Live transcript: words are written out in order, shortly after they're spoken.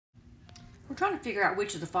We're trying to figure out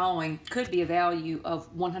which of the following could be a value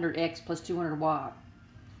of 100x plus 200y.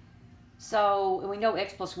 So, and we know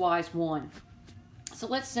x plus y is 1. So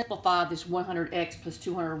let's simplify this 100x plus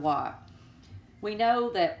 200y. We know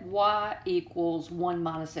that y equals 1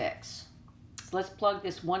 minus x. So let's plug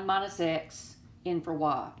this 1 minus x in for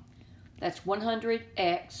y. That's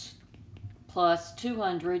 100x plus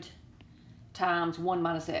 200 times 1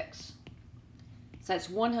 minus x. So that's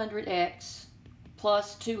 100x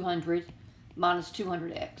plus 200 minus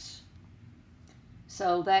 200x.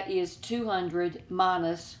 So that is 200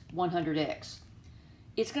 minus 100x.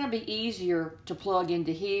 It's going to be easier to plug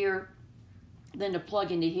into here than to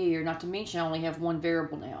plug into here, not to mention I only have one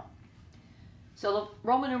variable now. So the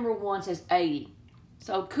Roman numeral 1 says 80.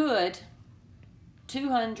 So could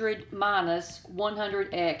 200 minus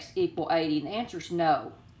 100x equal 80? And the answer is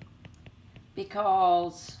no.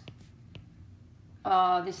 Because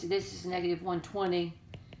this is negative 120.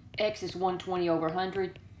 X is 120 over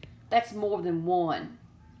 100. That's more than 1.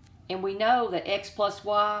 And we know that x plus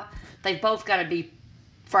y, they've both got to be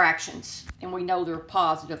fractions. And we know they're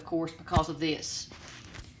positive, of course, because of this.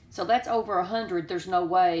 So that's over 100. There's no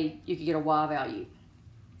way you could get a y value.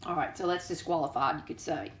 All right, so that's disqualified, you could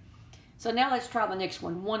say. So now let's try the next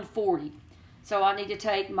one, 140. So I need to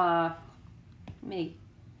take my, let me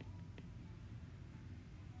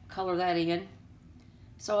color that in.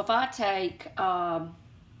 So if I take,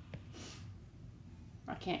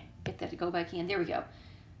 I can't get that to go back in. There we go.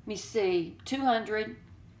 Let me see. 200.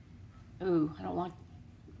 Ooh, I don't like.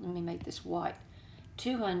 Let me make this white.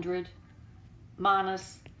 200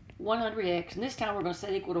 minus 100x. And this time we're going to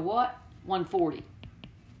set equal to what? 140.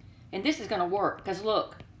 And this is going to work. Because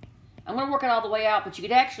look, I'm going to work it all the way out. But you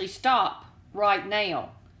could actually stop right now.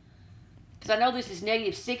 Because I know this is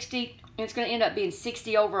negative 60. And it's going to end up being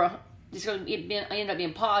 60 over. It's going to end up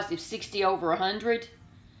being positive 60 over 100.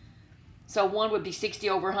 So one would be 60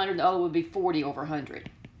 over 100, the other would be 40 over 100.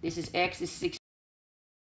 This is x is 60.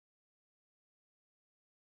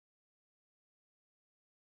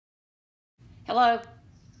 Hello?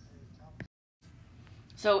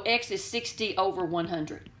 So x is 60 over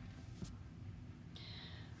 100.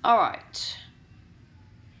 All right.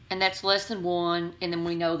 And that's less than 1, and then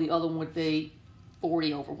we know the other one would be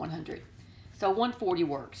 40 over 100. So 140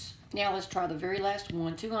 works. Now let's try the very last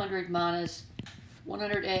one. 200 minus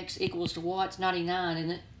 100x equals to what? It's 99,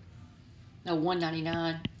 isn't it? No,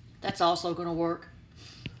 199. That's also going to work.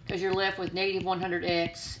 Because you're left with negative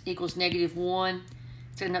 100x equals negative 1.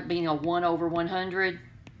 It's going to end up being a 1 over 100. The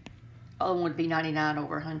other one would be 99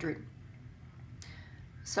 over 100.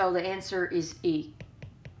 So the answer is E.